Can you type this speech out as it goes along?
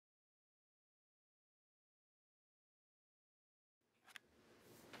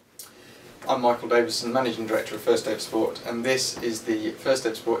I'm Michael Davison, Managing Director of Firstaid4sport, and this is the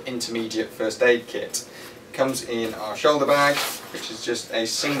Firstaid4sport Intermediate First Aid Kit. It comes in our shoulder bag, which is just a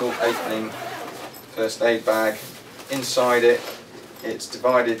single opening first aid bag. Inside it, it's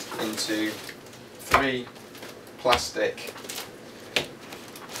divided into 3 plastic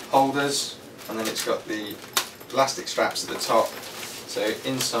holders, and then it's got the elastic straps at the top. So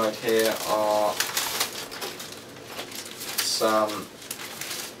inside here are some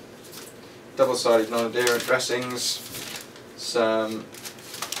double-sided non-adherent dressings, some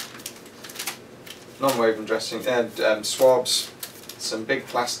non-woven dressing, swabs, some big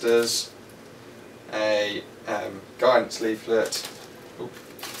plasters, a guidance leaflet.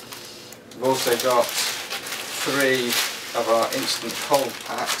 We've also got 3 of our instant cold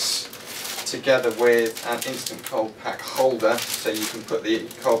packs, together with an instant cold pack holder, so you can put the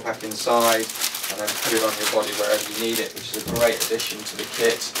cold pack inside and then put it on your body wherever you need it, which is a great addition to the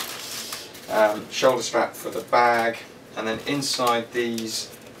kit. Shoulder strap for the bag, and then inside these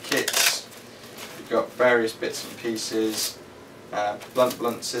kits you've got various bits and pieces,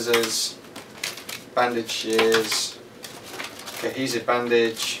 blunt scissors, bandage shears, cohesive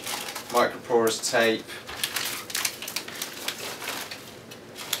bandage, microporous tape,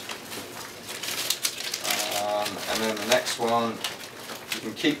 and then the next one, you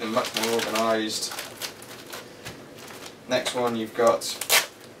can keep them much more organised. Next one, you've got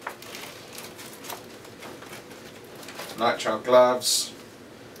nitrile gloves,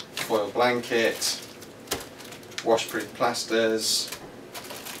 foil blanket, washproof plasters,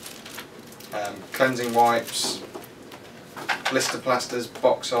 cleansing wipes, blister plasters,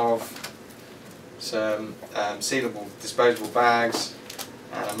 box of, some sealable disposable bags,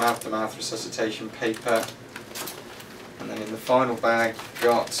 and a mouth-to-mouth resuscitation paper. And then in the final bag you've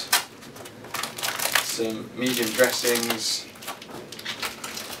got some medium dressings,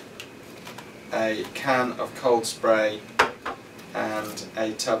 a can of cold spray, and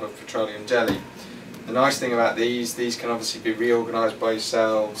a tub of petroleum jelly. The nice thing about these can obviously be reorganised by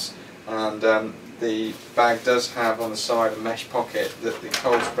yourselves, and the bag does have on the side a mesh pocket that the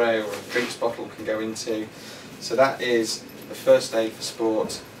cold spray or a drinks bottle can go into. So that is the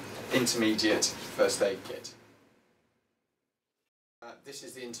Firstaid4sport Intermediate First Aid Kit. This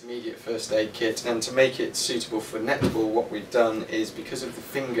is the intermediate first aid kit, and to make it suitable for netball, what we've done is, because of the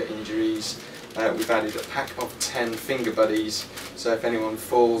finger injuries, we've added a pack of 10 finger buddies, so if anyone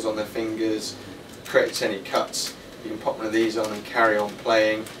falls on their fingers, creates any cuts, you can pop one of these on and carry on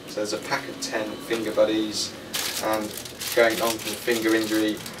playing. So there's a pack of 10 finger buddies, and going on from the finger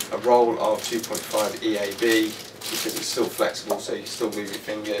injury, a roll of 2.5 EAB, because it's still flexible so you can still move your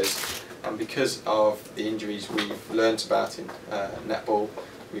fingers. And because of the injuries we've learnt about in netball,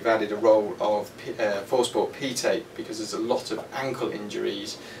 we've added a roll of 4sport P tape, because there's a lot of ankle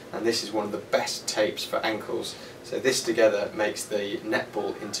injuries, and this is one of the best tapes for ankles. So this together makes the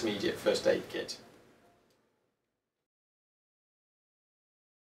netball intermediate first aid kit.